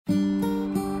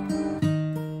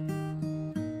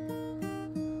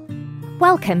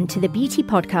Welcome to the Beauty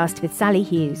Podcast with Sally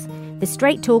Hughes, the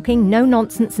straight-talking,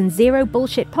 no-nonsense and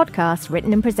zero-bullshit podcast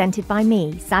written and presented by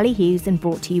me, Sally Hughes, and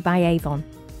brought to you by Avon.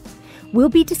 We'll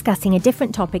be discussing a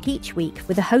different topic each week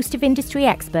with a host of industry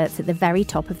experts at the very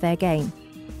top of their game.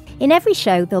 In every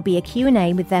show, there'll be a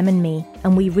Q&A with them and me,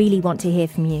 and we really want to hear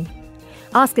from you.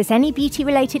 Ask us any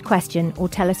beauty-related question or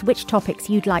tell us which topics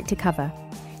you'd like to cover.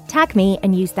 Tag me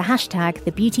and use the hashtag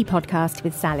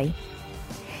 #TheBeautyPodcastWithSally.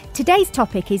 Today's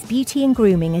topic is beauty and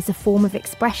grooming as a form of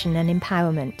expression and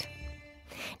empowerment.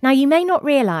 Now, you may not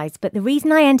realise, but the reason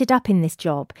I ended up in this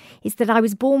job is that I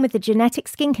was born with a genetic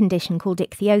skin condition called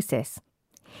ichthyosis.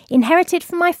 Inherited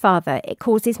from my father, it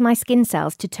causes my skin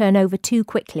cells to turn over too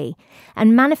quickly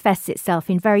and manifests itself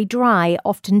in very dry,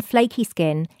 often flaky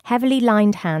skin, heavily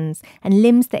lined hands, and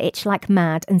limbs that itch like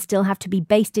mad and still have to be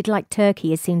basted like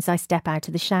turkey as soon as I step out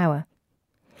of the shower.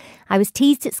 I was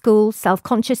teased at school,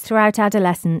 self-conscious throughout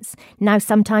adolescence, now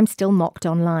sometimes still mocked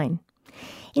online.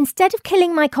 Instead of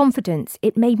killing my confidence,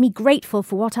 it made me grateful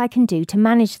for what I can do to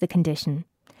manage the condition.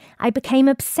 I became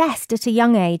obsessed at a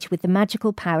young age with the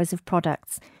magical powers of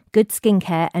products, good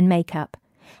skincare and makeup,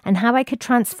 and how I could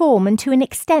transform and to an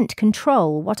extent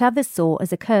control what others saw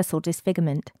as a curse or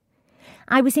disfigurement.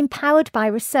 I was empowered by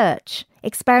research,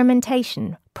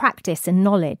 experimentation, practice and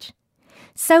knowledge.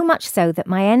 So much so that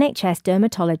my NHS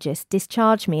dermatologist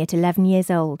discharged me at 11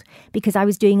 years old because I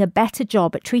was doing a better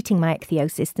job at treating my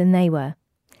ichthyosis than they were.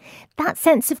 That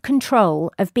sense of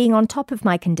control, of being on top of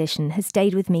my condition, has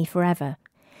stayed with me forever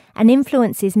and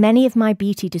influences many of my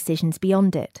beauty decisions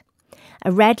beyond it.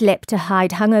 A red lip to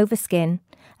hide hungover skin,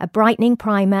 a brightening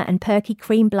primer and perky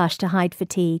cream blush to hide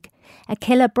fatigue, a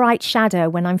killer bright shadow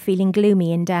when I'm feeling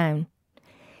gloomy and down.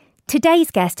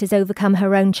 Today's guest has overcome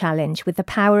her own challenge with the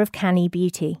power of canny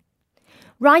beauty.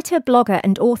 Writer, blogger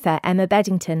and author Emma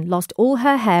Beddington lost all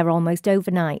her hair almost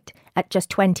overnight at just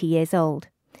 20 years old.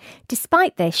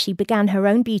 Despite this, she began her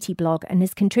own beauty blog and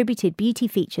has contributed beauty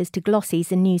features to glossies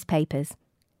and newspapers.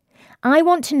 I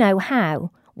want to know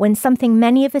how, when something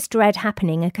many of us dread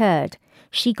happening occurred,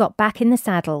 she got back in the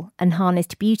saddle and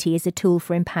harnessed beauty as a tool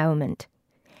for empowerment.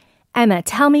 Emma,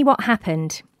 tell me what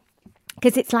happened.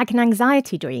 Because it's like an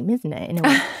anxiety dream, isn't it, in a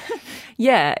way?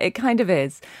 Yeah, it kind of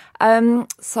is.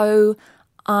 So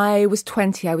I was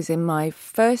 20. I was in my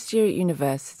first year at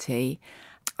university.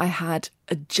 I had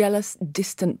a jealous,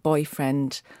 distant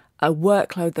boyfriend, a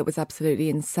workload that was absolutely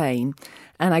insane.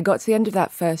 And I got to the end of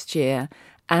that first year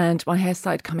and my hair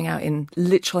started coming out in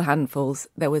literal handfuls.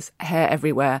 There was hair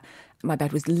everywhere. My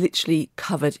bed was literally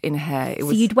covered in hair.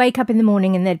 So you'd wake up in the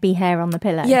morning and there'd be hair on the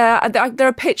pillow? Yeah, there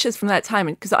are pictures from that time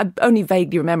because I only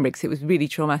vaguely remember because it was really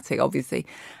traumatic, obviously.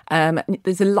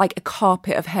 There's a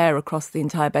carpet of hair across the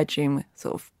entire bedroom,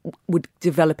 sort of would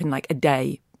develop in like a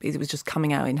day because it was just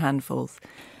coming out in handfuls.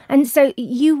 And so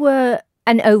you were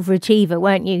an overachiever,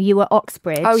 weren't you? You were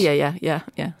Oxbridge. Oh, yeah.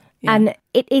 And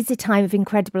it is a time of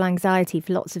incredible anxiety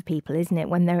for lots of people, isn't it,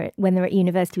 when they're at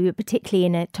university, but particularly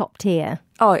in a top tier?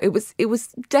 Oh, it was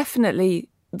definitely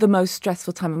the most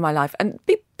stressful time of my life. And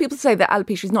people say that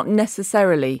alopecia is not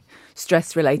necessarily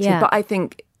stress-related, but I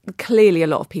think clearly a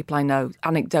lot of people I know,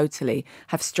 anecdotally,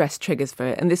 have stress triggers for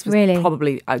it. And this was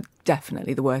probably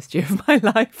definitely the worst year of my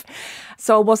life.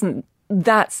 So I wasn't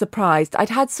that surprised. I'd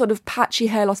had sort of patchy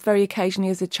hair loss very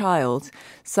occasionally as a child,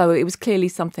 so it was clearly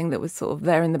something that was sort of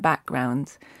there in the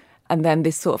background. And then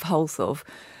this sort of whole sort of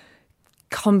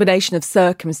combination of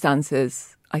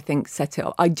circumstances, I think, set it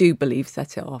off. I do believe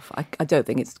set it off. I don't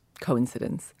think it's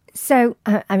coincidence. So,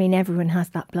 I mean, everyone has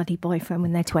that bloody boyfriend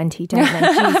when they're 20, don't they?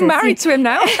 I'm married to him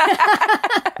now.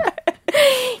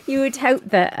 You would hope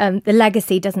that the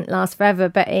legacy doesn't last forever,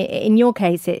 but in your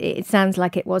case, it sounds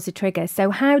like it was a trigger. So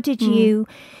how did you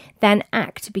then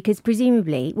act? Because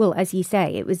presumably, well, as you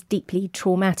say, it was deeply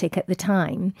traumatic at the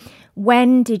time.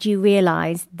 When did you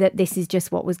realise that this is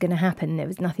just what was going to happen? There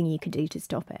was nothing you could do to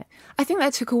stop it? I think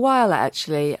that took a while,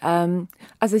 actually.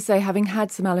 As I say, having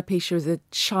had some alopecia as a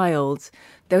child,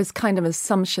 there was kind of an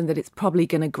assumption that it's probably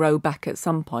going to grow back at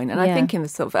some point. And I think in the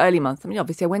sort of early months, I mean,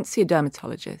 obviously I went to see a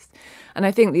dermatologist. And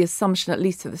I think the assumption, at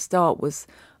least at the start, was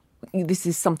this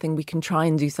is something we can try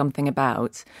and do something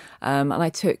about. And I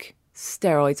took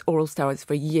steroids, oral steroids,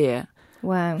 for a year.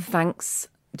 Wow. Thanks,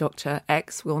 Dr.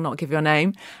 X, will not give your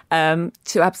name,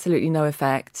 to absolutely no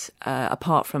effect,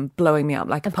 apart from blowing me up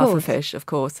like a pufferfish, of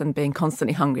course, and being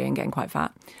constantly hungry and getting quite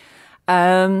fat.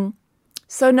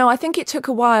 So no, I think it took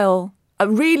a while, a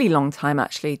really long time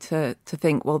actually, to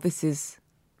think, well, this is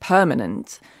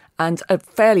permanent, and a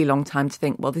fairly long time to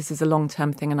think, well, this is a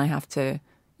long-term thing and I have to,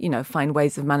 find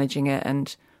ways of managing it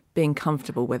and being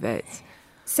comfortable with it.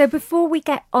 So before we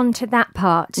get onto that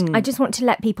part, I just want to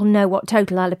let people know what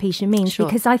total alopecia means,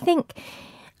 because I think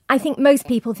most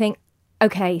people think,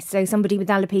 okay, so somebody with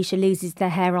alopecia loses their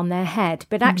hair on their head,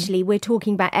 but actually we're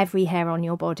talking about every hair on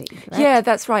your body, correct? Yeah,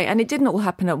 that's right. And it didn't all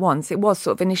happen at once. It was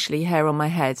sort of initially hair on my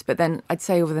head, but then I'd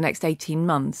say over the next 18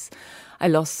 months, I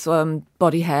lost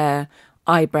body hair,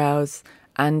 eyebrows,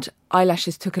 and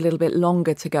eyelashes took a little bit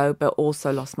longer to go, but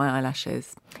also lost my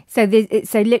eyelashes. So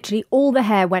literally all the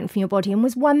hair went from your body. And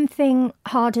was one thing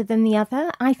harder than the other?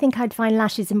 I think I'd find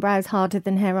lashes and brows harder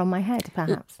than hair on my head,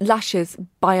 perhaps. Lashes,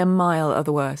 by a mile, are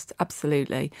the worst,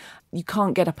 absolutely. You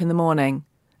can't get up in the morning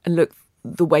and look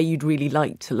the way you'd really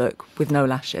like to look with no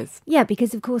lashes. Yeah,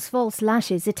 because, of course, false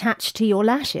lashes attach to your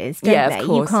lashes, don't they? Of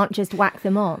course. You can't just whack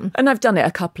them on. And I've done it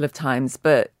a couple of times,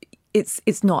 but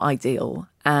it's not ideal.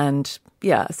 And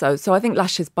yeah, so I think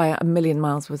lashes by a million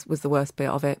miles was the worst bit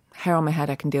of it. Hair on my head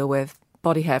I can deal with.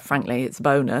 Body hair, frankly, it's a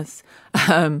bonus.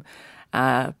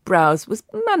 Brows was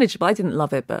manageable. I didn't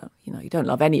love it, but you don't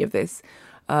love any of this.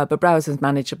 But brows was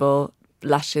manageable.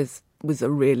 Lashes was a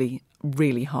really,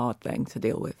 really hard thing to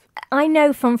deal with. I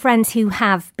know from friends who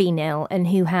have been ill and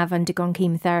who have undergone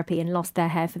chemotherapy and lost their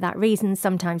hair for that reason.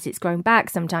 Sometimes it's grown back,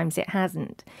 sometimes it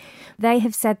hasn't. They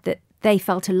have said that they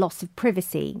felt a loss of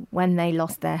privacy when they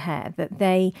lost their hair,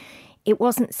 that it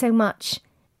wasn't so much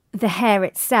the hair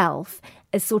itself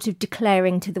as sort of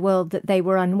declaring to the world that they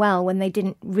were unwell when they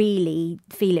didn't really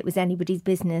feel it was anybody's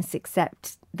business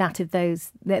except that of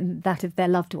their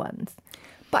loved ones.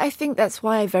 But I think that's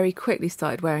why I very quickly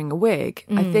started wearing a wig.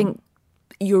 I think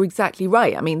you're exactly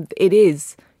right. I mean,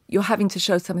 you're having to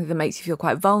show something that makes you feel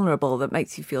quite vulnerable, that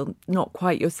makes you feel not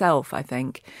quite yourself, I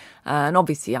think. And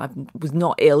obviously I was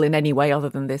not ill in any way other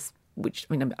than this, which,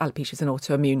 alopecia is an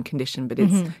autoimmune condition, but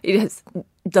it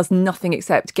does nothing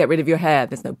except get rid of your hair.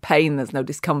 There's no pain, there's no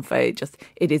discomfort.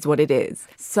 It is what it is.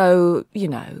 So,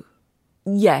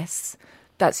 yes,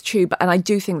 that's true. And I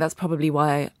do think that's probably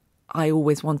why I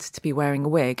always wanted to be wearing a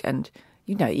wig. And,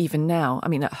 even now,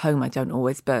 at home I don't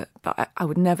always, but I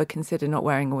would never consider not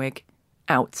wearing a wig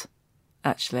out,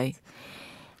 actually.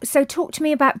 So talk to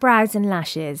me about brows and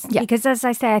lashes, because as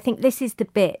I say, I think this is the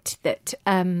bit that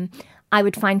I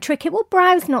would find tricky. Well,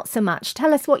 brows not so much.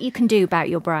 Tell us what you can do about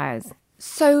your brows.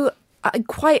 So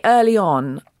quite early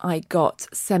on, I got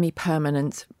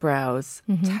semi-permanent brows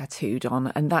tattooed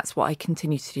on, and that's what I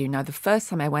continue to do now. The first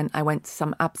time I went to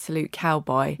some absolute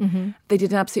cowboy. They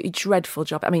did an absolutely dreadful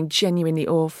job. Genuinely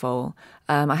awful.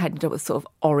 I ended up with sort of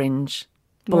orange,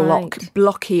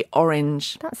 blocky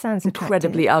orange. That sounds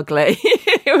incredibly ugly.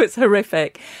 It was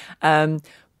horrific.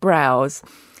 Brows.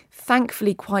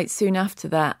 Thankfully, quite soon after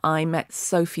that, I met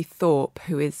Sophie Thorpe,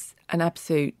 who is an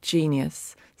absolute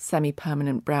genius,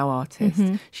 semi-permanent brow artist.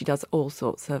 She does all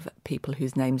sorts of people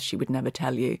whose names she would never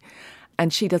tell you.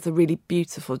 And she does a really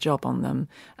beautiful job on them.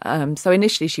 So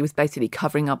initially, she was basically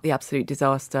covering up the absolute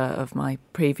disaster of my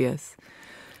previous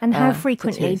And how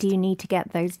frequently do you need to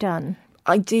get those done?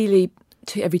 Ideally,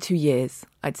 every 2 years,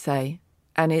 I'd say.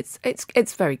 And it's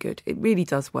very good. It really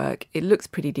does work. It looks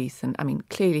pretty decent.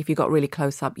 Clearly, if you got really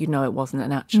close up, you'd know it wasn't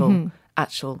an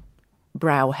actual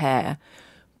brow hair.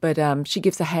 But she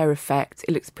gives a hair effect.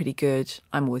 It looks pretty good.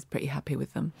 I'm always pretty happy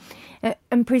with them.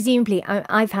 And presumably,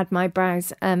 I've had my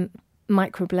brows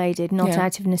microbladed, not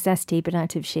out of necessity, but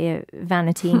out of sheer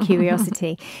vanity and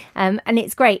curiosity. And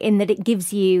it's great in that it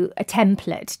gives you a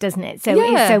template, doesn't it?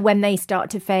 So when they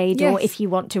start to fade, or if you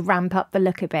want to ramp up the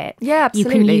look a bit, you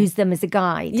can use them as a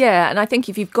guide. Yeah, and I think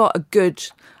if you've got a good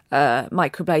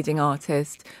microblading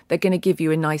artist, they're going to give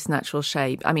you a nice natural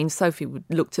shape. Sophie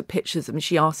looked at pictures.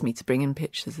 She asked me to bring in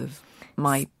pictures of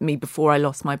me before I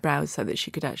lost my brows so that she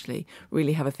could actually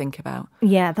really have a think about.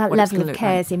 Yeah, that level of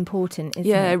care is important, isn't it?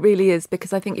 Yeah, it really is,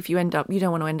 because I think if you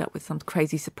don't want to end up with some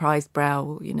crazy surprised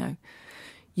brow,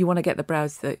 you want to get the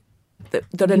brows that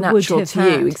are natural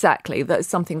to you. Exactly. That's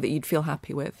something that you'd feel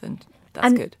happy with, and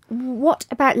that's good. What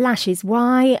about lashes?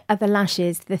 Why are the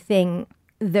lashes the thing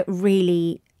that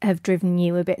really have driven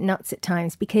you a bit nuts at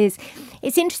times? Because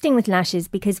it's interesting with lashes,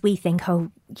 because we think,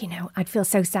 I'd feel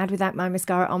so sad without my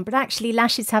mascara on, but actually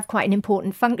lashes have quite an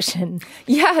important function.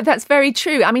 Yeah, that's very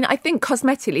true. I think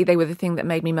cosmetically they were the thing that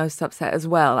made me most upset as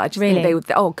well. I just think they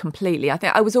were, completely. I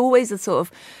think I was always a sort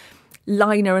of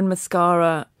liner and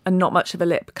mascara and not much of a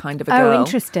lip kind of a girl. Oh,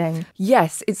 interesting.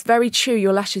 Yes, it's very true.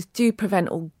 Your lashes do prevent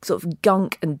all sort of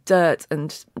gunk and dirt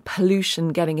and pollution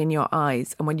getting in your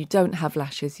eyes. And when you don't have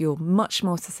lashes, you're much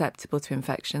more susceptible to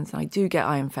infections. I do get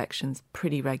eye infections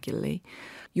pretty regularly.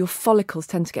 Your follicles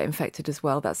tend to get infected as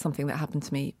well. That's something that happened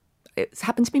to me It's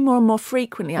happened to me more and more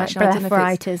frequently, actually. Like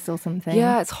blepharitis or something.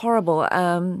 Yeah, it's horrible.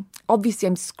 Obviously,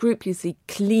 I'm scrupulously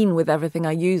clean with everything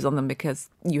I use on them because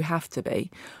you have to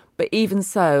be. But even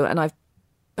so, and I've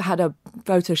had a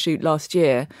photo shoot last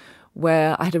year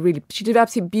where she did an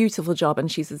absolutely beautiful job,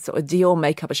 and she's a sort of Dior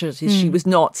makeup artist. She was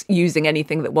not using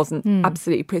anything that wasn't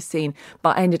absolutely pristine.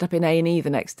 But I ended up in A&E the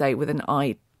next day with an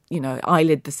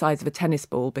eyelid the size of a tennis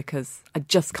ball because I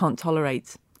just can't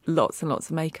tolerate lots and lots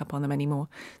of makeup on them anymore.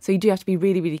 So you do have to be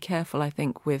really, really careful, I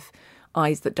think, with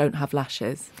eyes that don't have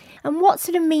lashes. And what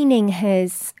sort of meaning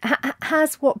has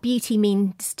what beauty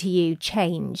means to you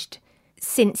changed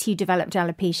since you developed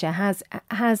alopecia?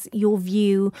 Has your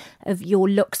view of your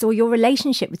looks or your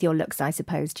relationship with your looks, I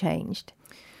suppose, changed?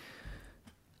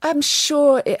 I'm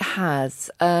sure it has.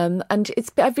 And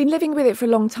I've been living with it for a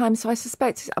long time, so I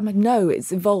suspect,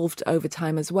 it's evolved over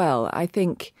time as well. I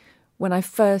think when I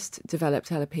first developed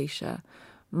alopecia,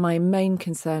 my main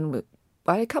concern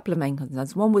a couple of main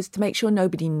concerns. One was to make sure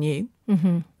nobody knew,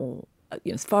 or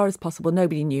as far as possible,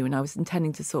 nobody knew, and I was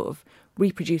intending to sort of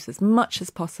reproduce as much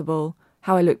as possible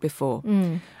how I looked before.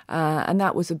 And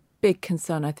that was a big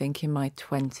concern, I think, in my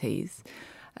 20s.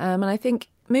 And I think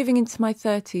moving into my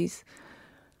 30s,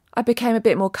 I became a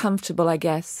bit more comfortable, I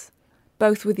guess,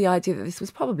 both with the idea that this was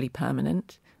probably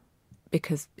permanent,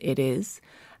 because it is,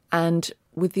 and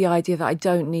with the idea that I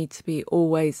don't need to be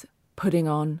always putting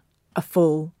on a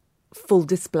full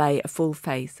display, a full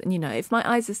face. And, if my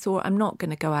eyes are sore, I'm not going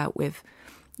to go out with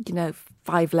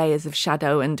 5 layers of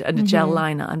shadow and a gel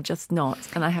liner. I'm just not.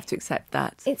 And I have to accept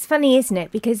that. It's funny, isn't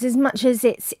it? Because as much as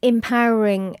it's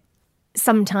empowering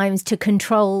sometimes to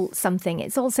control something,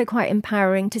 it's also quite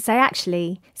empowering to say,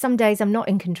 actually, some days I'm not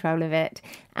in control of it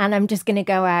and I'm just going to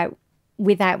go out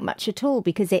without much at all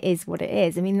because it is what it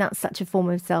is. I mean, that's such a form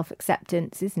of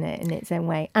self-acceptance, isn't it, in its own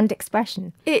way, and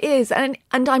expression. It is, and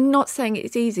I'm not saying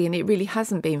it's easy, and it really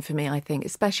hasn't been for me, I think,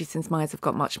 especially since my eyes have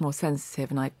got much more sensitive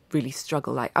and I really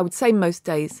struggle. Like, I would say most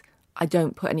days I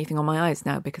don't put anything on my eyes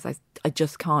now because I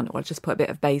just can't, or I just put a bit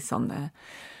of base on there.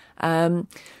 And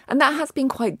that has been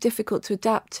quite difficult to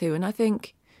adapt to, and I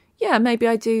think, maybe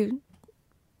I do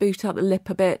boot up the lip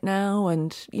a bit now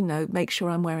and, make sure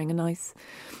I'm wearing a nice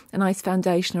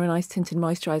foundation or a nice tinted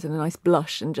moisturiser and a nice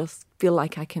blush and just feel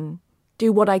like I can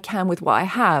do what I can with what I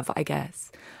have, I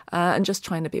guess, and just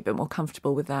trying to be a bit more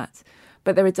comfortable with that.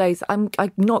 But there are days, I'm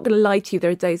not going to lie to you,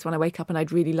 there are days when I wake up and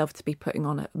I'd really love to be putting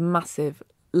on a massive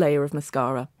layer of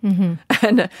mascara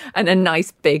and a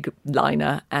nice big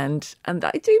liner, and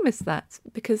I do miss that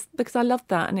because I loved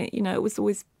that, and it was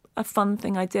always a fun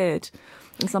thing I did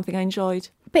and something I enjoyed.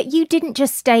 But you didn't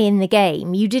just stay in the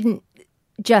game. You didn't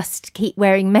just keep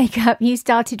wearing makeup. You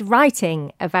started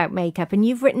writing about makeup, and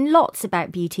you've written lots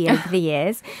about beauty over the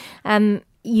years.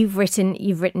 You've written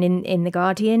in The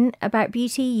Guardian about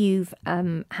beauty. You've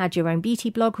had your own beauty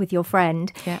blog with your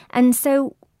friend. Yeah. And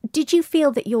so did you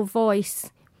feel that your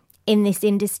voice in this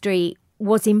industry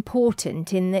was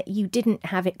important, in that you didn't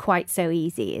have it quite so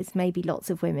easy as maybe lots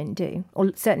of women do,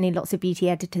 or certainly lots of beauty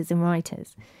editors and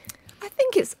writers? I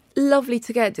think it's lovely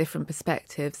to get different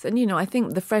perspectives. And, I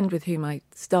think the friend with whom I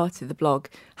started the blog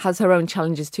has her own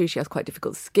challenges too. She has quite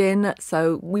difficult skin.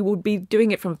 So we will be doing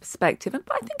it from a perspective.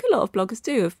 But I think a lot of bloggers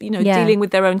do, of, dealing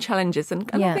with their own challenges. And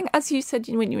I think, as you said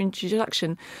in your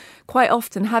introduction, quite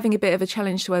often having a bit of a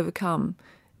challenge to overcome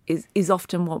is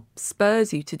often what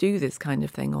spurs you to do this kind of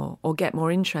thing or get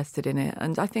more interested in it.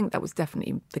 And I think that was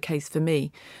definitely the case for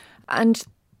me. And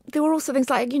there were also things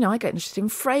like, I got interested in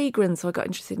fragrance, or I got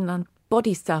interested in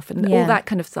body stuff and all that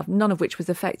kind of stuff, none of which was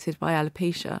affected by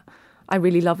alopecia. I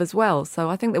really love as well. So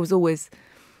I think I always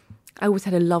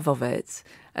had a love of it.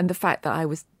 And the fact that I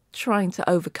was trying to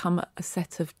overcome a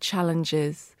set of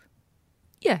challenges,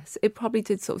 yes, it probably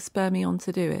did sort of spur me on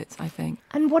to do it, I think.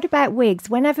 And what about wigs?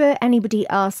 Whenever anybody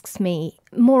asks me,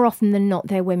 more often than not,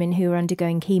 they're women who are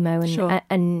undergoing chemo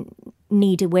and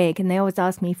need a wig, and they always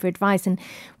ask me for advice. And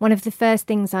one of the first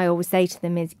things I always say to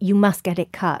them is, you must get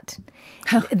it cut.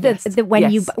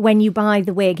 When you buy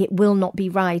the wig, it will not be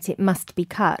right. It must be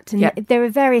cut. And there are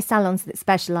various salons that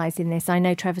specialise in this. I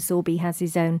know Trevor Sorby has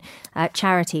his own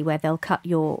charity where they'll cut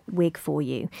your wig for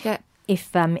you. Yeah.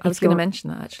 I was going to mention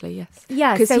that, actually, yes.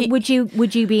 Yeah, so would you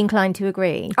be inclined to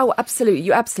agree? Oh, absolutely.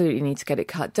 You absolutely need to get it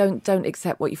cut. Don't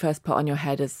accept what you first put on your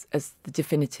head as the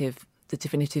definitive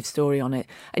story on it.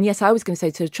 And yes, I was going to say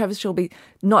to Trevor Sorby,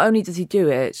 not only does he do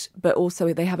it, but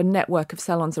also they have a network of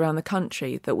salons around the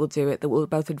country that will do it, that will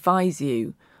both advise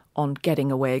you on getting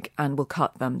a wig and will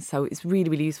cut them. So it's really,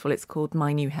 really useful. It's called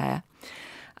My New Hair.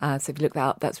 So if you look that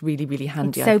up, that's really, really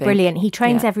handy. It's so brilliant. He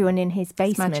trains everyone in his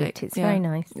basement. It's magic. It's very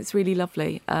nice. It's really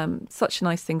lovely. Such a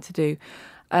nice thing to do.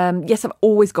 Yes, I've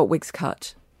always got wigs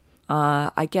cut.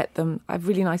 I get them. I have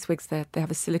really nice wigs there. They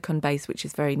have a silicone base, which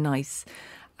is very nice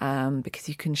because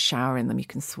you can shower in them, you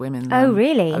can swim in them. Oh,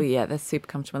 really? Oh, yeah, they're super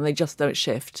comfortable and they just don't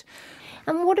shift.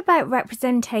 And what about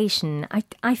representation?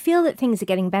 I feel that things are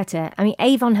getting better. I mean,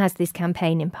 Avon has this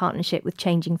campaign in partnership with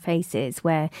Changing Faces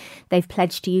where they've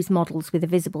pledged to use models with a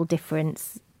visible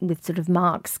difference, with sort of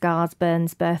marks, scars,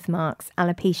 burns, birthmarks,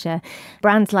 alopecia.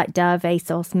 Brands like Dove,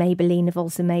 ASOS, Maybelline have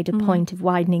also made a point of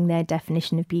widening their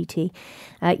definition of beauty.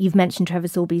 You've mentioned Trevor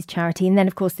Sorby's charity. And then,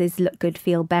 of course, there's Look Good,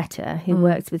 Feel Better, who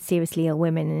works with seriously ill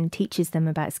women and teaches them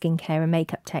about skincare and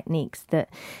makeup techniques that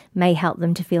may help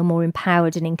them to feel more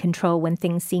empowered and in control when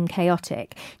things seem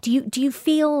chaotic. Do you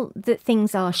feel that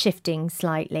things are shifting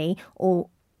slightly or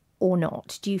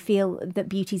not? Do you feel that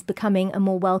beauty's becoming a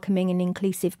more welcoming and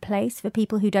inclusive place for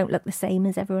people who don't look the same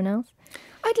as everyone else?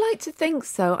 I'd like to think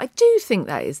so. I do think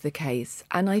that is the case.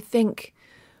 And I think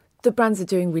the brands are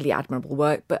doing really admirable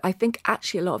work. But I think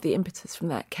actually a lot of the impetus from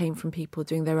that came from people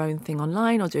doing their own thing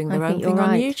online or doing their own thing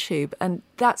on YouTube. And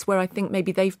that's where I think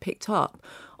maybe they've picked up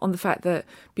on the fact that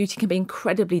beauty can be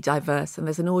incredibly diverse and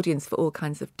there's an audience for all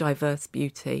kinds of diverse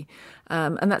beauty.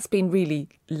 And that's been really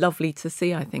lovely to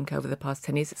see, I think, over the past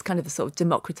 10 years. It's kind of a sort of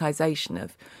democratisation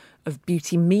of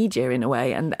beauty media in a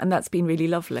way, and that's been really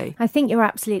lovely. I think you're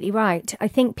absolutely right. I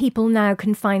think people now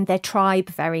can find their tribe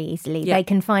very easily. Yeah. They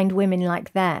can find women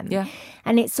like them. Yeah.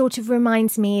 And it sort of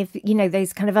reminds me of,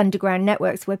 those kind of underground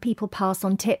networks where people pass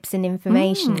on tips and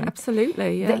information.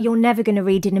 Absolutely, yeah. That you're never going to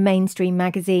read in a mainstream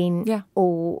magazine Yeah.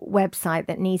 or website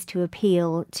that needs to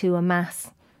appeal to a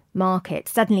mass market.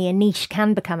 Suddenly a niche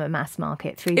can become a mass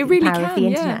market through the power of the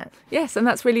internet. Yeah. Yes, and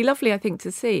that's really lovely, I think,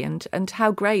 to see, and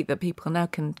how great that people now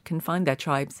can find their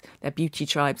tribes, their beauty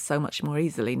tribes, so much more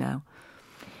easily now.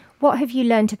 What have you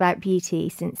learnt about beauty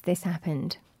since this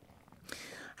happened?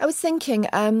 I was thinking,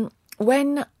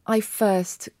 when I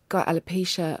first got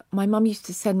alopecia, my mum used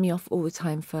to send me off all the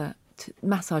time for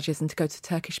massages and to go to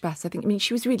Turkish baths.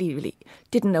 She was really, really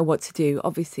didn't know what to do.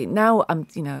 Obviously, now I'm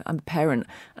a parent,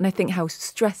 and I think how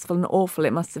stressful and awful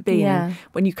it must have been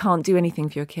when you can't do anything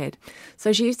for your kid.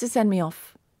 So she used to send me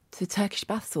off to Turkish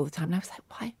baths all the time, and I was like,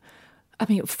 why? I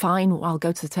mean, fine, I'll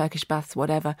go to the Turkish baths,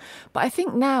 whatever. But I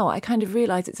think now I kind of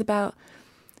realise it's about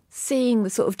seeing the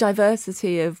sort of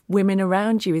diversity of women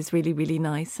around you is really, really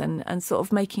nice, and sort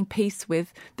of making peace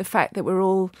with the fact that we're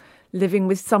all living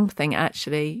with something,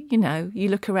 actually. You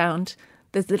look around,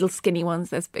 there's little skinny ones,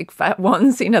 there's big fat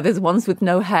ones, there's ones with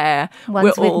no hair.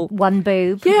 Ones with one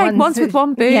boob. Yeah, ones with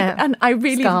one boob. Yeah. And I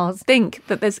really think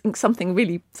that there's something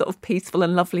really sort of peaceful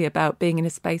and lovely about being in a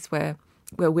space where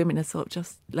women are sort of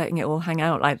just letting it all hang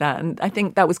out like that. And I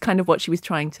think that was kind of what she was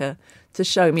trying to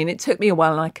show me. And it took me a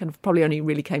while, and I kind of probably only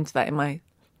really came to that in my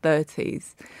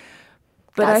 30s.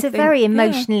 But that's a very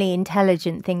emotionally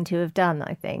intelligent thing to have done,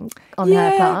 I think, on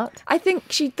her part. I think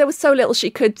there was so little she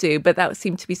could do, but that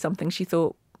seemed to be something she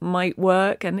thought might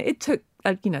work. And it took,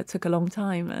 it took a long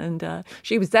time. And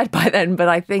she was dead by then. But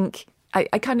I think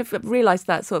I kind of realised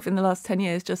that sort of in the last 10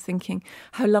 years, just thinking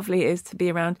how lovely it is to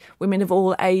be around women of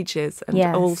all ages and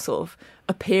all sort of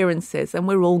appearances. And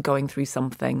we're all going through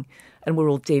something. And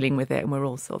we're all dealing with it, and we're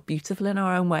all sort of beautiful in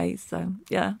our own ways. So,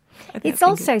 yeah. It's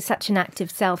also such an act of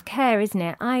self-care, isn't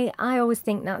it? I always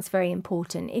think that's very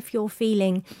important. If you're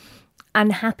feeling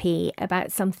unhappy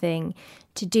about something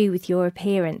to do with your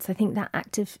appearance, I think that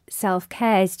act of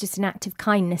self-care is just an act of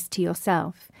kindness to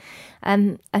yourself.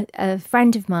 A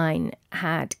friend of mine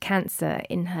had cancer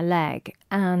in her leg,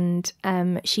 and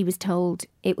she was told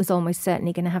it was almost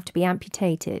certainly going to have to be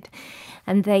amputated.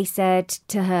 And they said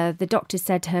to her, the doctor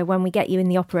said to her, when we get you in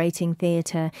the operating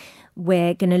theatre,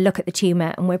 we're going to look at the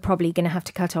tumour and we're probably going to have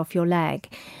to cut off your leg.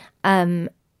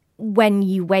 When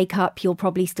you wake up, you'll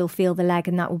probably still feel the leg,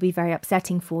 and that will be very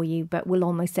upsetting for you, but we'll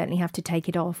almost certainly have to take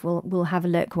it off. We'll have a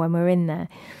look when we're in there.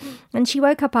 And she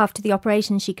woke up after the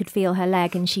operation, she could feel her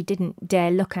leg, and she didn't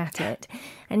dare look at it.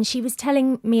 And she was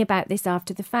telling me about this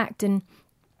after the fact, and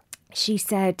she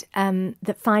said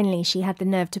that finally she had the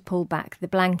nerve to pull back the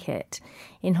blanket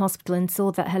in hospital and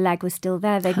saw that her leg was still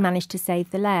there. They'd managed to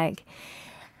save the leg.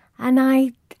 And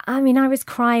I was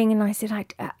crying, and I said,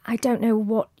 I don't know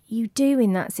what you do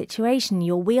in that situation.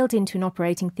 You're wheeled into an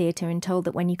operating theatre and told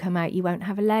that when you come out you won't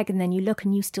have a leg, and then you look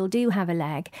and you still do have a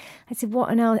leg. I said, what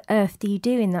on earth do you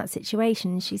do in that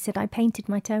situation? And she said, I painted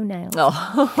my toenails.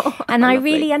 Oh, and I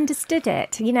really understood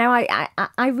it.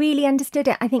 I really understood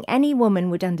it. I think any woman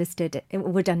would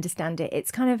understand it. It's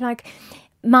kind of like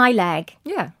my leg,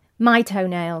 my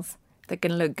toenails. They're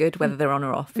going to look good whether they're on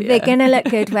or off. Yeah. They're going to look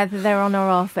good whether they're on or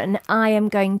off, and I am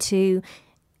going to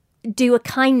do a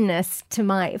kindness for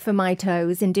my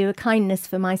toes and do a kindness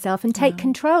for myself and take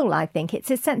control. I think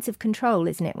it's a sense of control,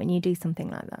 isn't it, when you do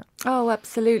something like that? Oh,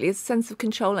 absolutely. It's a sense of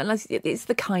control. And it's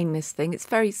the kindness thing. It's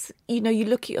very, you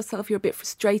look at yourself, you're a bit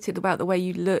frustrated about the way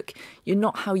you look. You're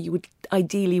not how you would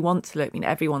ideally want to look. I mean,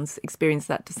 everyone's experienced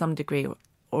that to some degree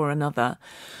or another.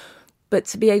 But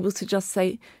to be able to just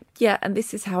say, yeah, and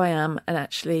this is how I am. And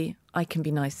actually, I can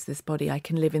be nice to this body. I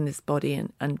can live in this body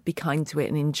and be kind to it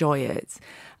and enjoy it.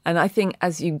 And I think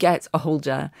as you get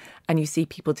older and you see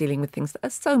people dealing with things that are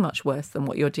so much worse than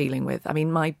what you're dealing with. I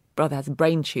mean, my brother has a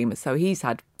brain tumour, so he's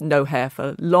had no hair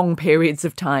for long periods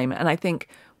of time. And I think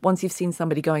once you've seen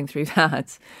somebody going through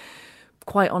that,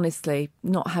 quite honestly,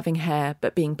 not having hair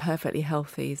but being perfectly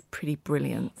healthy is pretty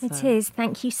brilliant. So. It is.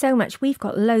 Thank you so much. We've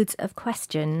got loads of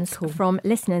questions from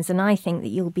listeners, and I think that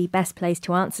you'll be best placed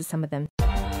to answer some of them.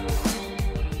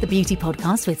 The Beauty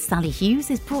Podcast with Sally Hughes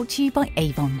is brought to you by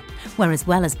Avon, where as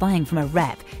well as buying from a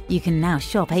rep, you can now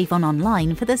shop Avon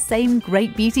online for the same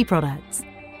great beauty products.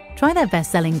 Try their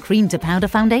best-selling cream to powder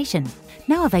foundation,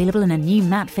 now available in a new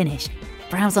matte finish.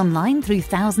 Browse online through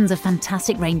thousands of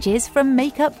fantastic ranges from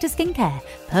makeup to skincare,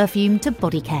 perfume to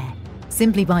body care,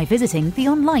 simply by visiting the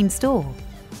online store.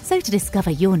 So to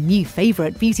discover your new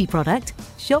favourite beauty product,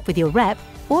 shop with your rep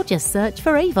or just search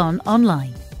for Avon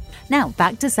online. Now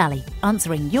back to Sally,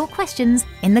 answering your questions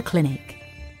in the clinic.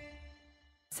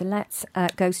 So let's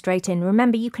go straight in.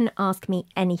 Remember, you can ask me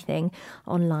anything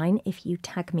online if you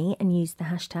tag me and use the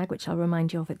hashtag, which I'll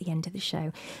remind you of at the end of the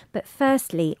show. But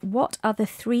firstly, what are the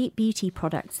 3 beauty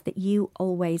products that you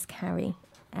always carry,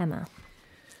 Emma?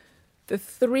 The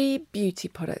 3 beauty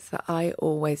products that I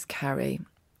always carry.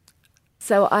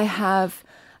 So I have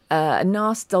a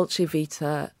NARS Dolce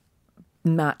Vita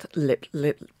matte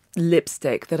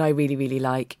lipstick that I really, really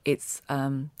like. It's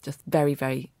just very,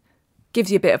 very,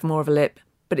 gives you a bit of more of a lip,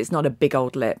 but it's not a big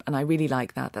old lip. And I really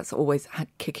like that. That's always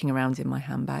kicking around in my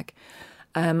handbag.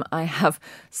 I have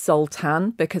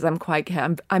Soltan because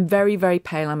I'm very, very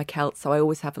pale. I'm a Celt, so I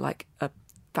always have like a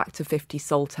factor 50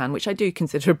 Soltan, which I do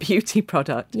consider a beauty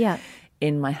product,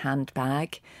 in my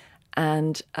handbag.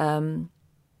 And a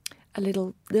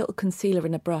little concealer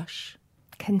in a brush.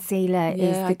 Concealer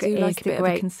is the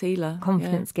great concealer.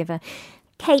 Confidence giver.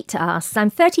 Kate asks, I'm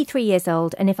 33 years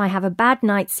old, and if I have a bad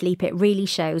night's sleep, it really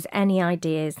shows. Any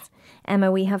ideas?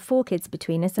 Emma, we have 4 kids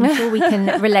between us. I'm sure we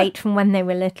can relate from when they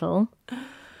were little.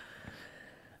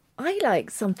 I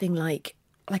like something like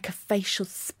a facial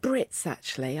spritz,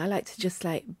 actually. I like to just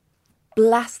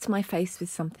blast my face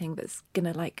with something that's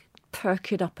going to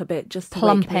perk it up a bit, just to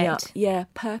plump wake me it up. Yeah,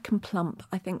 perk and plump.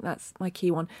 I think that's my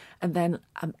key one. And then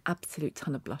an absolute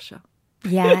ton of blusher.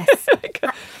 Yes.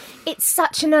 It's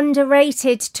such an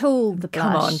underrated tool, the blush.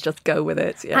 Come on, just go with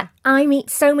it. Yeah. I meet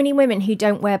so many women who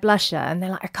don't wear blusher and they're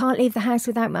like, I can't leave the house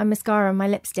without my mascara and my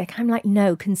lipstick. I'm like,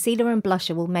 no, concealer and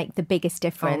blusher will make the biggest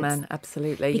difference. Oh, man,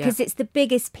 absolutely. Because it's the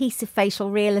biggest piece of facial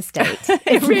real estate.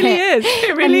 It really is.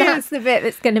 It really is. And that's the bit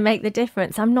that's going to make the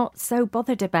difference. I'm not so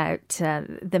bothered about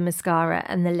the mascara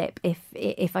and the lip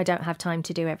if I don't have time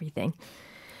to do everything.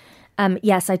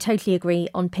 Yes, I totally agree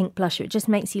on pink blusher. It just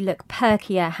makes you look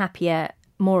perkier, happier,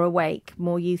 more awake,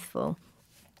 more youthful.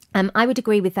 I would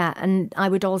agree with that. And I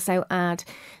would also add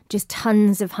just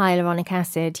tons of hyaluronic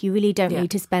acid. You really don't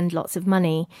need to spend lots of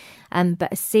money.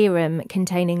 But a serum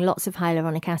containing lots of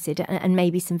hyaluronic acid and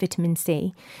maybe some vitamin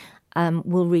C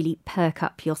will really perk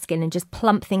up your skin and just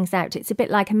plump things out. It's a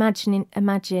bit like imagine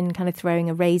kind of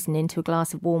throwing a raisin into a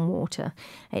glass of warm water.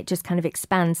 It just kind of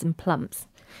expands and plumps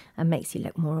and makes you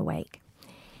look more awake.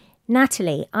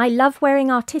 Natalie, I love wearing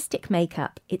artistic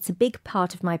makeup. It's a big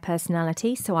part of my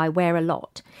personality, so I wear a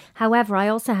lot. However, I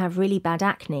also have really bad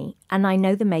acne, and I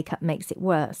know the makeup makes it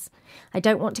worse. I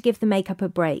don't want to give the makeup a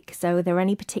break, so are there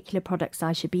any particular products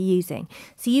I should be using?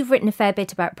 So you've written a fair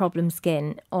bit about problem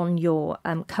skin on your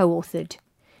co-authored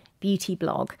beauty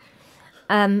blog.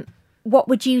 What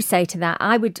would you say to that?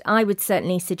 I would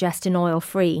certainly suggest an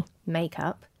oil-free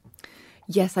makeup.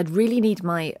 Yes, I'd really need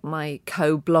my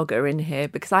co-blogger in here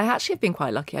because I actually have been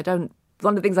quite lucky. One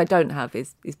of the things I don't have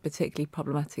is particularly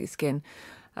problematic skin.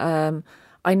 I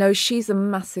know she's a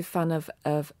massive fan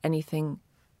of anything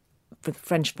for the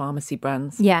French pharmacy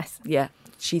brands. Yes. Yeah,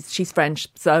 she's French.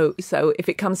 So if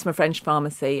it comes from a French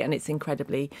pharmacy and it's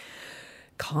incredibly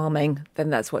calming, then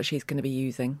that's what she's going to be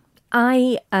using.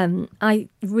 I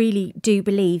really do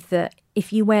believe that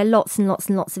if you wear lots and lots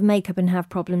and lots of makeup and have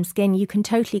problem skin, you can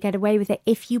totally get away with it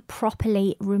if you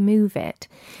properly remove it.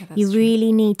 Yeah, you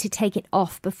really need to take it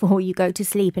off before you go to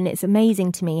sleep. And it's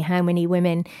amazing to me how many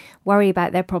women worry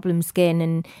about their problem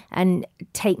skin and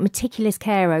take meticulous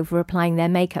care over applying their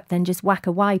makeup, then just whack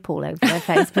a wipe all over their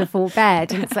face before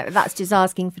bed. And it's like, that's just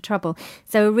asking for trouble.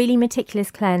 So a really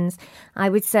meticulous cleanse. I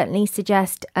would certainly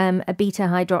suggest a beta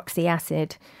hydroxy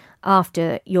acid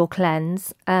after your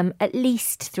cleanse, at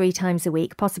least 3 times a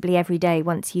week, possibly every day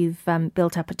once you've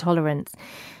built up a tolerance.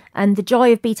 And the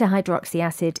joy of beta hydroxy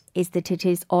acid is that it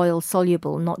is oil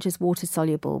soluble, not just water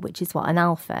soluble, which is what an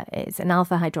alpha is. An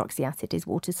alpha hydroxy acid is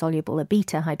water soluble. A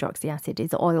beta hydroxy acid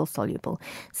is oil soluble.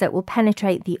 So it will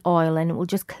penetrate the oil and it will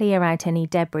just clear out any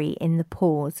debris in the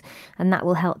pores. And that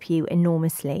will help you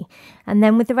enormously. And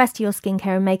then with the rest of your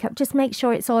skincare and makeup, just make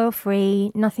sure it's oil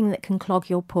free, nothing that can clog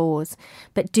your pores.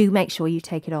 But do make sure you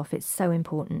take it off. It's so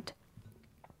important.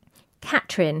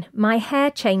 Katrin, my hair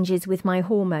changes with my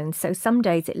hormones, so some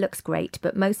days it looks great,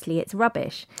 but mostly it's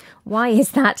rubbish. Why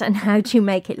is that, and how do you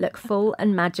make it look full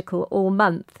and magical all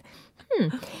month?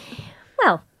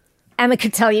 Well, Emma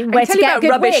could tell you where to get a good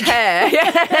rubbish wig. hair.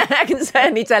 Yeah, I can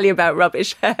certainly tell you about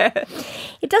rubbish hair.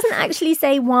 It doesn't actually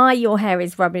say why your hair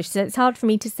is rubbish, so it's hard for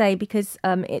me to say because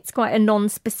it's quite a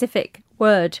non-specific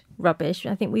word, rubbish.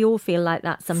 I think we all feel like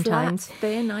that sometimes. Flat,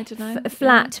 thin, I don't know.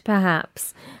 Flat,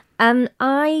 perhaps.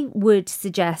 I would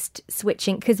suggest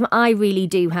switching, because I really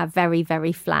do have very,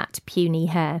 very flat, puny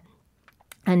hair.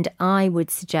 And I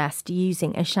would suggest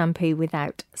using a shampoo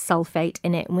without sulfate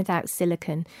in it and without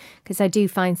silicone, because I do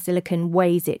find silicone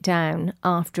weighs it down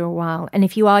after a while. And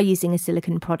if you are using a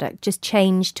silicone product, just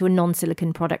change to a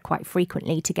non-silicone product quite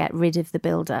frequently to get rid of the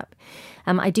build-up.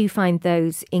 I do find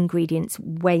those ingredients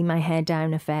weigh my hair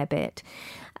down a fair bit.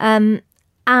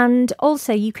 And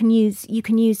also you can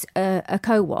use a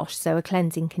co-wash, so a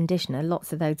cleansing conditioner,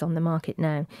 lots of those on the market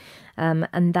now.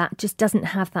 And that just doesn't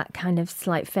have that kind of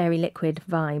slight fairy liquid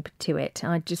vibe to it.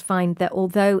 I just find that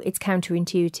although it's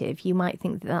counterintuitive, you might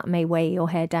think that may weigh your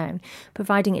hair down.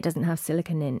 Providing it doesn't have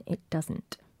silicone in, it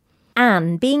doesn't.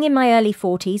 Anne, being in my early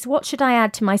 40s, what should I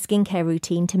add to my skincare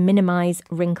routine to minimise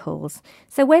wrinkles?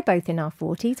 So we're both in our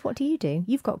 40s. What do?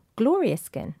 You've got glorious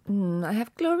skin. I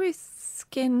have glorious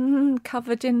skin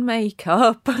covered in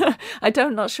makeup.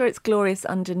 Not sure it's glorious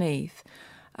underneath.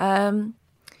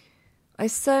 I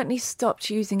certainly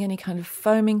stopped using any kind of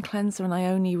foaming cleanser, and I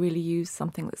only really use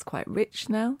something that's quite rich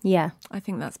now. Yeah. I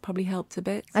think that's probably helped a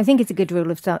bit. I think it's a good rule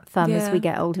of thumb. As we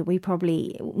get older, we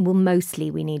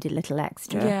need a little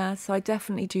extra. Yeah, so I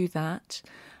definitely do that.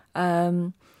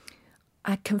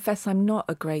 I confess I'm not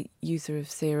a great user of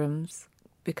serums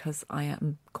because I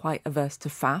am quite averse to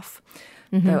faff.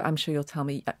 Though I'm sure you'll tell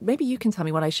me, maybe you can tell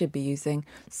me what I should be using.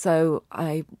 So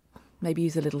I maybe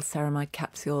use a little ceramide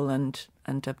capsule and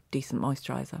a decent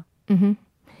moisturiser. Mm-hmm.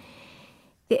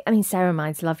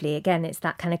 Ceramide's lovely. Again, it's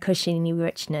that kind of cushiony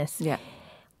richness. Yeah.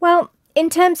 Well, in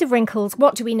terms of wrinkles,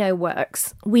 what do we know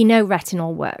works? We know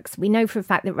retinol works. We know for a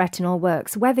fact that retinol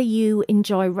works. Whether you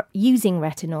enjoy using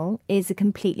retinol is a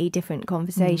completely different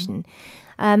conversation.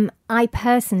 I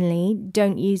personally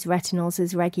don't use retinols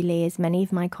as regularly as many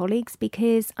of my colleagues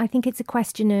because I think it's a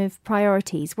question of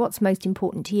priorities. What's most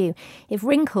important to you?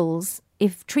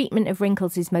 If treatment of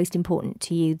wrinkles is most important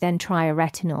to you, then try a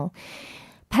retinol.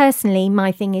 Personally,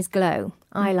 my thing is glow.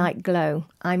 I like glow.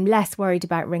 I'm less worried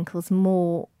about wrinkles,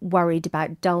 more worried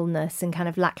about dullness and kind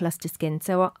of lackluster skin.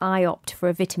 So I opt for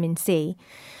a vitamin C.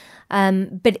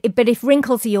 But if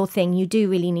wrinkles are your thing, you do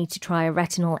really need to try a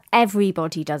retinol.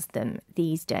 Everybody does them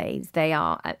these days.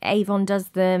 Avon does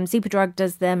them, Superdrug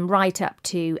does them, right up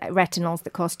to retinols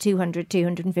that cost £200,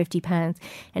 £250.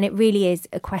 And it really is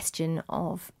a question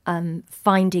of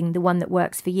finding the one that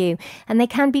works for you. And they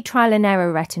can be trial and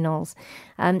error retinols.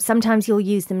 Sometimes you'll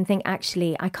use them and think,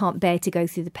 actually, I can't bear to go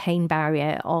through the pain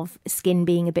barrier of skin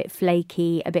being a bit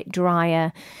flaky, a bit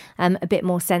drier, a bit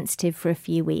more sensitive for a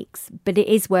few weeks. But it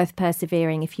is worth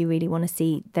persevering if you really want to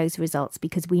see those results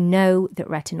because we know that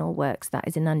retinol works. That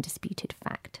is an undisputed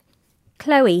fact.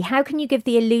 Chloe, how can you give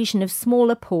the illusion of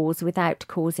smaller pores without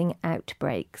causing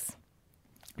outbreaks?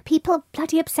 People are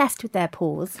bloody obsessed with their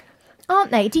pores, aren't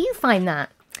they? Do you find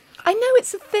that? I know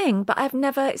it's a thing, but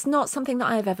it's not something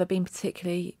that I've ever been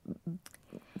particularly,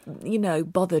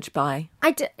 bothered by.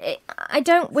 I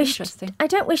don't wish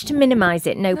to minimise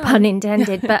it, no pun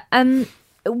intended, but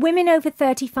women over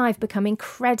 35 become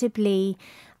incredibly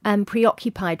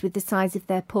preoccupied with the size of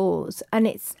their pores. And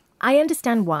I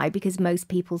understand why, because most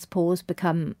people's pores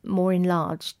become more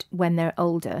enlarged when they're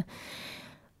older.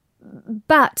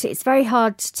 But it's very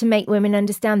hard to make women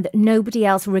understand that nobody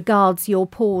else regards your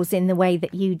pores in the way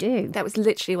that you do. That was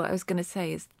literally what I was going to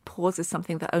say, is pores is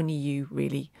something that only you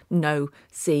really know,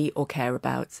 see or care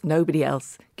about. Nobody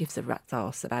else gives a rat's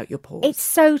arse about your pores. It's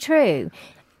so true.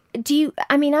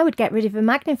 I would get rid of a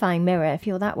magnifying mirror if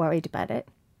you're that worried about it.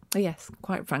 Oh, yes,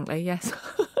 quite frankly, yes.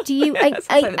 Do you?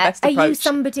 Are you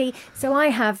somebody? So I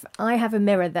have a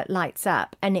mirror that lights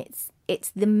up, and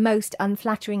it's the most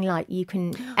unflattering light you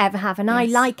can ever have, and I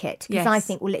like it because I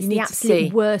think, well, it's the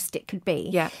absolute worst it could be.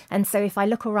 Yeah. And so if I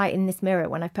look all right in this mirror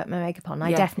when I put my makeup on,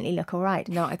 I definitely look all right.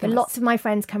 No, I think but lots of my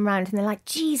friends come round and they're like,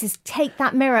 Jesus, take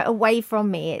that mirror away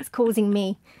from me. It's causing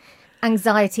me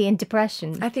anxiety and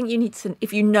depression. I think you need to,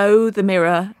 if you know the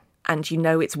mirror and you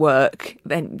know its work,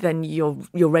 then you're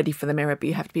ready for the mirror, but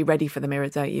you have to be ready for the mirror,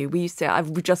 don't you?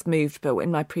 I've just moved, but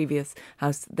in my previous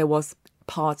house there was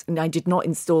part, and I did not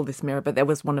install this mirror, but there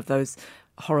was one of those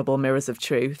horrible mirrors of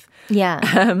truth. Yeah.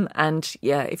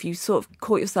 If you sort of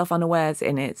caught yourself unawares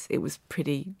in it, it was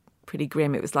pretty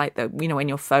grim. It was like when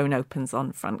your phone opens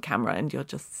on front camera and you'll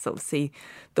just sort of see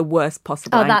the worst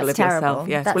possible angle of yourself.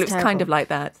 Yes, that's it's kind of like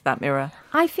that mirror.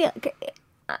 I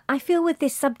feel with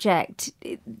this subject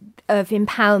of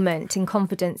empowerment and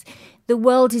confidence, the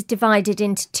world is divided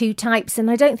into two types,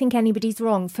 and I don't think anybody's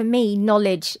wrong. For me,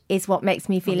 knowledge is what makes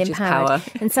me feel empowered.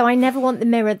 And so I never want the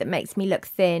mirror that makes me look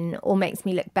thin or makes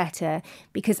me look better,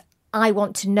 because I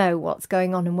want to know what's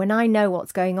going on. And when I know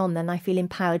what's going on, then I feel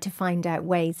empowered to find out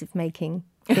ways of making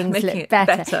things look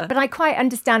better. But I quite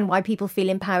understand why people feel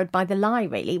empowered by the lie,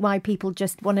 really, why people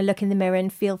just want to look in the mirror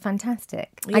and feel fantastic.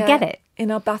 Yeah. I get it. In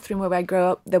our bathroom where I grew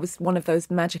up, there was one of those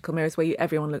magical mirrors where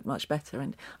everyone looked much better.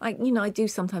 And I do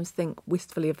sometimes think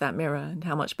wistfully of that mirror and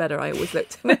how much better I always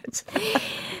looked in it.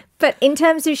 But in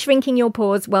terms of shrinking your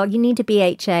pores, well, you need a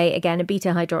BHA, again, a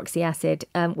beta-hydroxy acid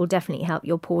will definitely help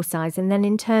your pore size. And then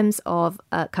in terms of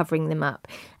covering them up,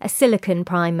 a silicone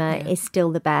primer is still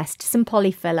the best. Some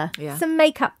polyfiller, some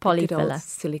makeup polyfiller. Good old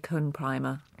silicone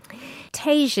primer.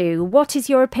 Teju, what is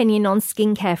your opinion on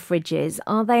skincare fridges?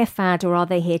 Are they a fad or are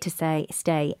they here to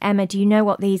stay? Emma, do you know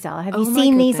what these are? Have you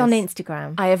seen these on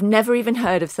Instagram? I have never even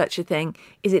heard of such a thing.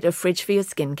 Is it a fridge for your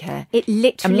skincare? It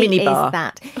literally is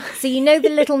that. So you know the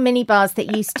little mini bars that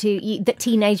that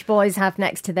teenage boys have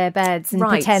next to their beds and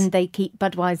pretend they keep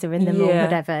Budweiser in them or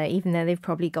whatever, even though they've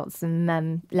probably got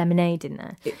some lemonade in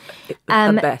there.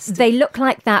 At best. They look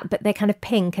like that, but they're kind of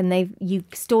pink, and you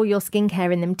store your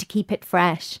skincare in them to keep it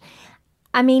fresh.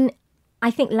 I mean, I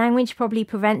think language probably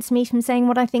prevents me from saying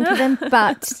what I think of them,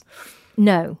 but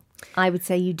no, I would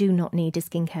say you do not need a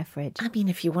skincare fridge. I mean,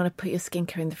 if you want to put your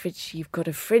skincare in the fridge, you've got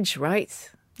a fridge,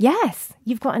 right? Yes,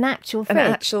 you've got an actual fridge.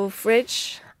 An actual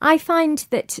fridge. I find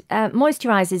that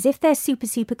moisturisers, if they're super,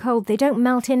 super cold, they don't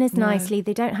melt in as nicely.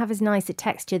 They don't have as nice a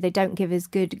texture. They don't give as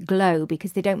good glow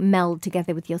because they don't meld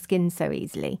together with your skin so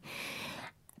easily.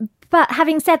 But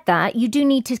having said that, you do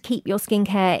need to keep your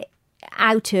skincare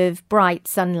out of bright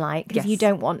sunlight because you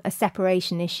don't want a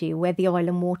separation issue where the oil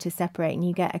and water separate and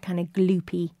you get a kind of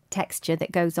gloopy texture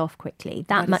that goes off quickly.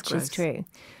 That much is true.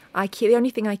 The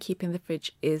only thing I keep in the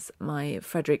fridge is my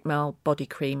Frederic Malle body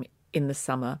cream in the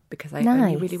summer because I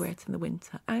only really wear it in the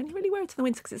winter. I only really wear it in the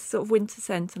winter because it's sort of winter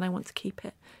scent and I want to keep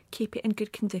it in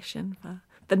good condition for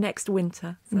the next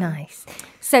winter. So. Nice.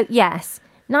 So yes,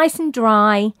 nice and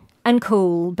dry and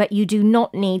cool, but you do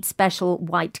not need special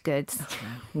white goods.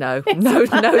 No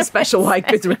special white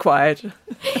goods required.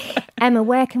 Emma,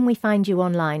 where can we find you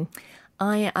online?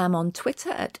 I am on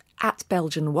Twitter at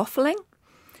Belgian Waffling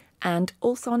and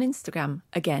also on Instagram,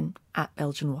 again, at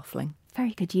Belgian Waffling.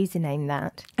 Very good username,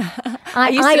 that.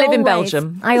 I used to live in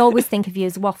Belgium. I always think of you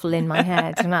as Waffle in my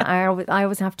head. And I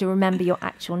always have to remember your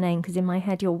actual name because in my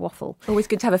head you're Waffle. Always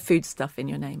good to have a foodstuff in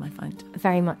your name, I find.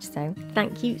 Very much so.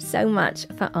 Thank you so much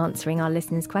for answering our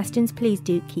listeners' questions. Please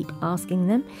do keep asking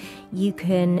them. You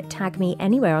can tag me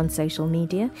anywhere on social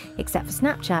media, except for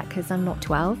Snapchat because I'm not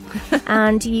 12.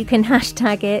 And you can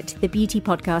hashtag it, The Beauty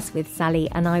Podcast with Sally,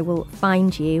 and I will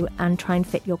find you and try and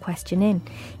fit your question in.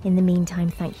 In the meantime,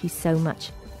 thank you so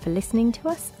much for listening to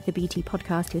us, The Beauty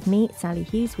Podcast with me, Sally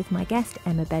Hughes, with my guest,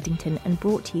 Emma Beddington, and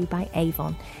brought to you by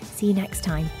Avon. See you next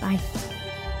time. Bye.